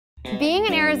Being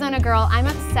an Arizona girl, I'm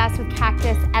obsessed with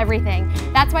cactus everything.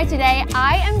 That's why today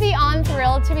I am beyond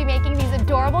thrilled to be making these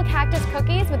adorable cactus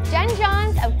cookies with Jenn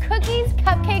Johns of Cookies,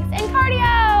 Cupcakes, and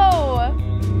Cardio.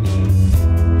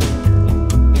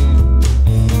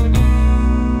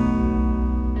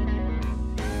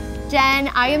 Jenn,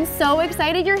 I am so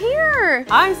excited you're here.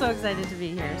 I'm so excited to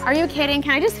be here. Are you kidding?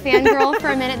 Can I just fangirl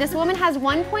for a minute? This woman has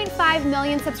 1.5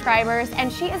 million subscribers,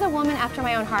 and she is a woman after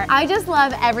my own heart. I just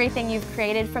love everything you've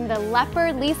created, from the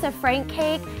leopard Lisa Frank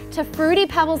cake to Fruity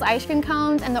Pebbles ice cream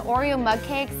cones and the Oreo mug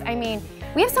cakes. I mean,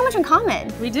 we have so much in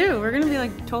common. We do. We're gonna be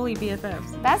like totally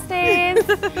BFFs.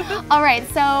 Besties. All right,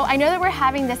 so I know that we're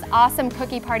having this awesome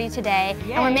cookie party today.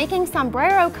 Yay. And we're making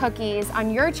sombrero cookies on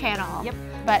your channel. Yep.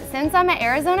 But since I'm an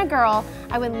Arizona girl,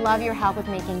 I would love your help with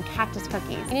making cactus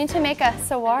cookies. You need to make a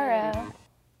saguaro.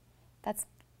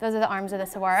 Those are the arms of the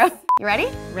saguaro. You ready?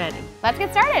 Ready. Let's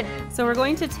get started. So we're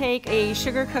going to take a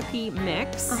sugar cookie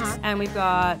mix, and we've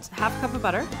got half a cup of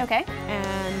butter. Okay.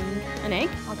 And an egg.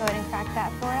 I'll go ahead and crack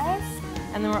that for us.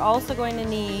 And then we're also going to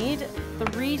need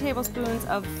 3 tablespoons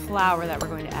of flour that we're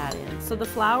going to add in. So the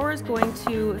flour is going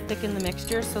to thicken the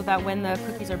mixture so that when the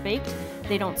cookies are baked,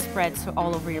 they don't spread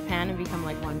all over your pan and become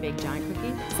like one big giant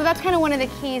cookie. So that's kind of one of the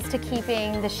keys to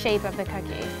keeping the shape of the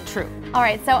cookie. True. All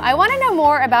right, so I want to know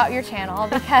more about your channel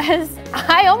because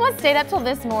I almost stayed up till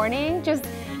this morning just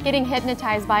getting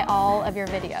hypnotized by all of your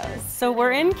videos. So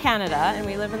we're in Canada and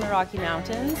we live in the Rocky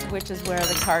Mountains, which is where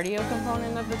the cardio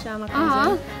component of the channel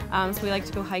comes in. So we like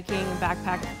to go hiking and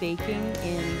backpack baking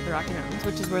in the Rocky Mountains,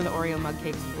 which is where the Oreo mug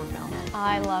cakes were filmed.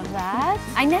 I love that.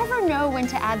 I never know when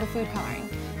to add the food coloring.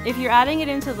 If you're adding it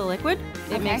into the liquid,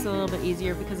 it makes it a little bit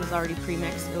easier because it's already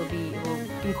pre-mixed. It will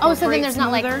incorporate Oh, so then there's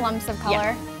smoother. not like clumps of color?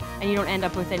 Yeah. And you don't end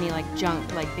up with any like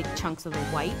junk, like big chunks of the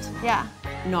white. Yeah.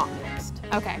 Not mixed.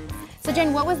 Okay. So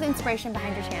Jenn, what was the inspiration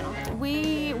behind your channel?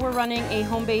 We were running a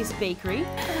home-based bakery,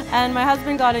 and my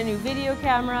husband got a new video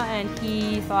camera, and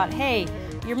he thought, hey,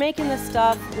 you're making this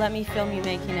stuff, let me film you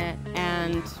making it.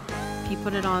 And he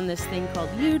put it on this thing called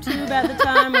YouTube at the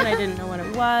time when I didn't know what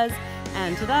it was,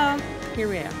 and ta-da, here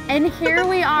we are. And here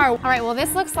we are. All right, well,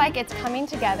 this looks like it's coming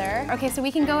together. Okay, so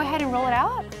we can go ahead and roll it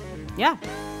out? Yeah,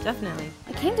 definitely.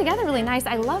 It came together really nice.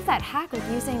 I love that hack with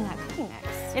using that cookie mix.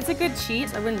 It's a good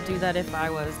cheat. I wouldn't do that if I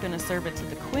was gonna serve it to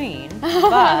the queen,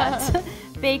 but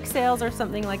bake sales or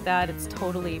something like that, it's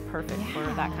totally perfect for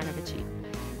that kind of a cheat.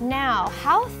 Now,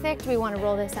 how thick do we want to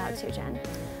roll this out to, Jenn?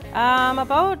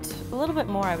 About a little bit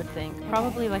more, I would think.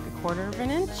 Probably like 1/4 of an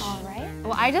inch. All right.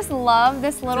 Well, I just love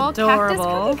this little cactus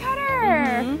cookie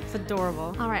cutter. It's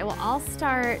adorable. All right, well, I'll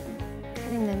start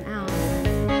cutting them out.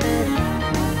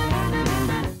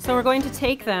 So we're going to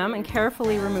take them and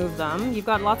carefully remove them. You've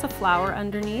got lots of flour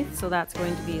underneath, so that's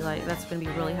going to be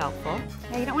really helpful.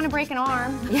 Yeah, you don't want to break an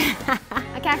arm. Yeah.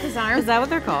 A cactus arm. Is that what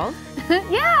they're called?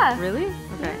 Yeah. Really?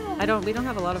 Okay. Yeah. We don't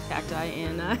have a lot of cacti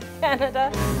in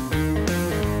Canada.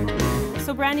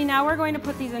 So Brandy, now we're going to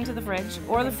put these into the fridge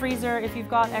or the freezer. If you've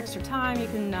got extra time, you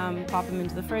can pop them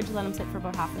into the fridge, let them sit for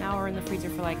about half an hour in the freezer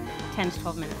for like 10 to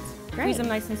 12 minutes. Great. Freeze them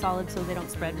nice and solid so they don't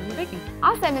spread when you're baking.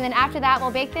 Awesome, and then after that, we'll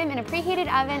bake them in a preheated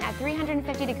oven at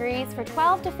 350 degrees for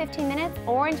 12 to 15 minutes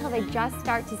or until they just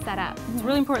start to set up. It's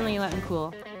really important that you let them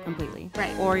cool completely.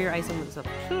 Right. Or your icing will just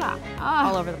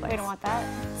all over the place. We don't want that.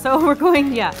 So we're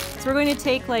going to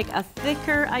take like a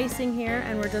thicker icing here,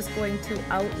 and we're just going to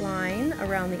outline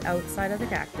around the outside of the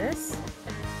cactus.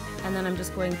 And then I'm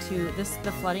just going to,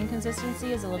 the flooding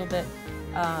consistency is a little bit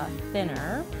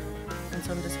thinner. And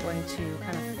so I'm just going to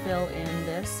kind of fill in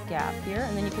this gap here.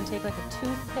 And then you can take like a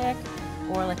toothpick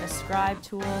or like a scribe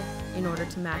tool in order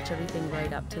to match everything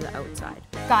right up to the outside.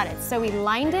 Got it. So we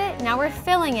lined it, now we're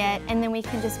filling it, and then we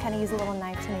can just kind of use a little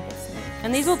knife to make it smooth.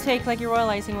 And these will take, like your royal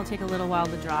icing will take a little while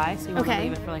to dry, so you want to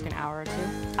leave it for like an hour or 2.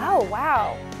 Oh,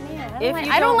 wow. Man,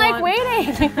 I don't like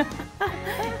waiting.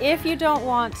 If you don't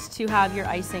want to have your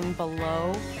icing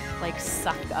below, like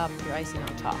suck up your icing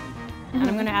on top. And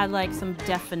I'm going to add like some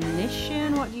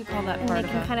definition. What do you call that part of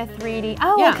it? Making kind of 3D.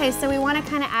 Oh, yeah. Okay, so we want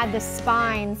to kind of add the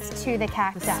spines to the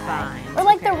cacti. The spines. Or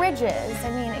like the ridges. I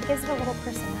mean, it gives it a little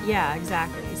personality. Yeah,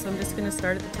 exactly. So I'm just going to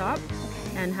start at the top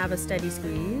and have a steady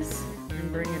squeeze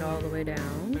and bring it all the way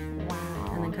down.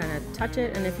 Wow. And then kind of touch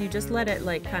it. And if you just let it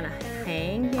like kind of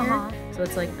hang here, so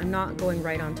it's like I'm not going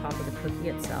right on top of the cookie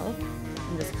itself.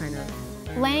 I'm just kind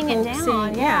of laying it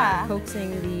down. Yeah.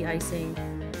 Coaxing the icing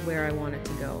where I want it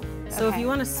to go. So if you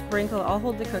want to sprinkle, I'll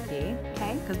hold the cookie.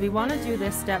 Okay. Because we want to do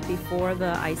this step before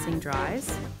the icing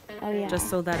dries. Oh yeah. Just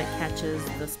so that it catches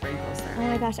the sprinkles there. Oh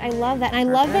my gosh, I love that. And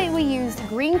I love that we used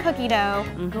green cookie dough,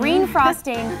 green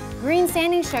frosting, green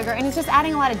sanding sugar, and it's just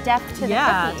adding a lot of depth to the cookie.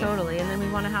 Yeah, totally. And then we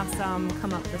want to have some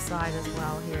come up the side as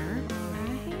well here.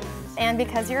 And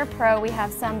because you're a pro, we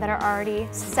have some that are already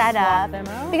set up. Them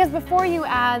out. Because before you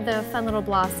add the fun little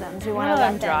blossoms, we want to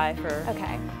let them dry for.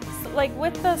 Okay. So like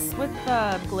with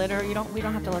the glitter, we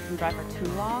don't have to let them dry for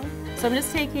too long. So I'm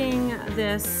just taking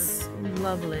this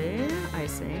lovely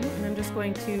icing, and I'm just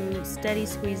going to steady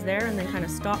squeeze there, and then kind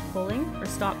of stop pulling, or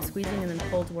stop squeezing and then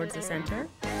pull towards the center.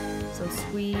 So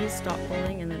squeeze, stop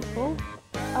pulling, and then pull.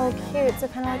 Oh, cute. So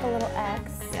kind of like a little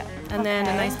X. Yeah. And then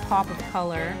a nice pop of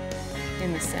color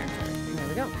in the center. There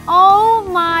we go. Oh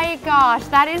my gosh,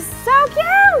 that is so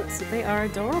cute! They are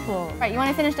adorable. All right, you want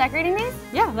to finish decorating these?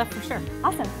 Yeah, that for sure.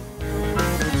 Awesome.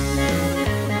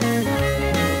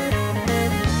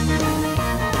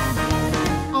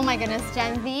 Oh my goodness,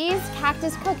 Jen, these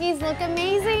cactus cookies look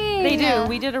amazing. They do.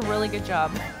 We did a really good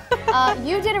job.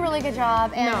 You did a really good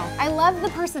job, and No. I love the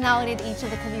personality that each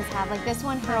of the cookies have. Like this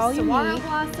one has saguaro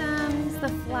blossoms, the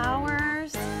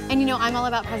flowers, and you know I'm all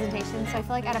about presentation, so I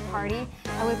feel like at a party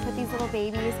I would put these little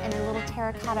babies in a little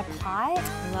terracotta pot.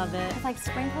 I love it. With like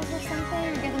sprinkles or something,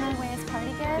 or give them away as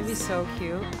party gifts. It'd be so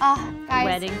cute. Oh, guys.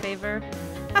 Wedding favor.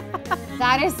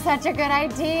 That is such a good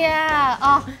idea.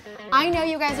 Oh, I know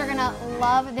you guys are gonna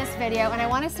love this video, and I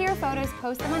wanna see your photos,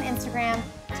 post them on Instagram,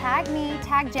 tag me,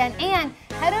 tag Jen, and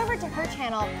head over to her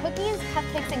channel, Cookies,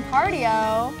 Cupcakes, and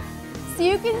Cardio, so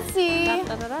you can see,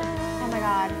 oh my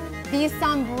God, these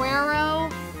sombrero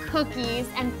cookies,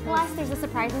 and plus there's a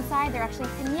surprise inside. They're actually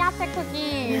piñata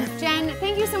cookies. Jen,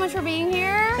 thank you so much for being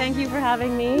here. Thank you for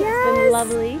having me. Yes. It's been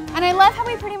lovely. And I love how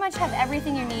we pretty much have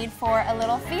everything you need for a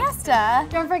little fiesta.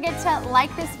 Don't forget to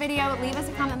like this video, leave us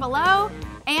a comment below,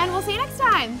 and we'll see you next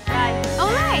time. Bye.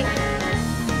 Olé!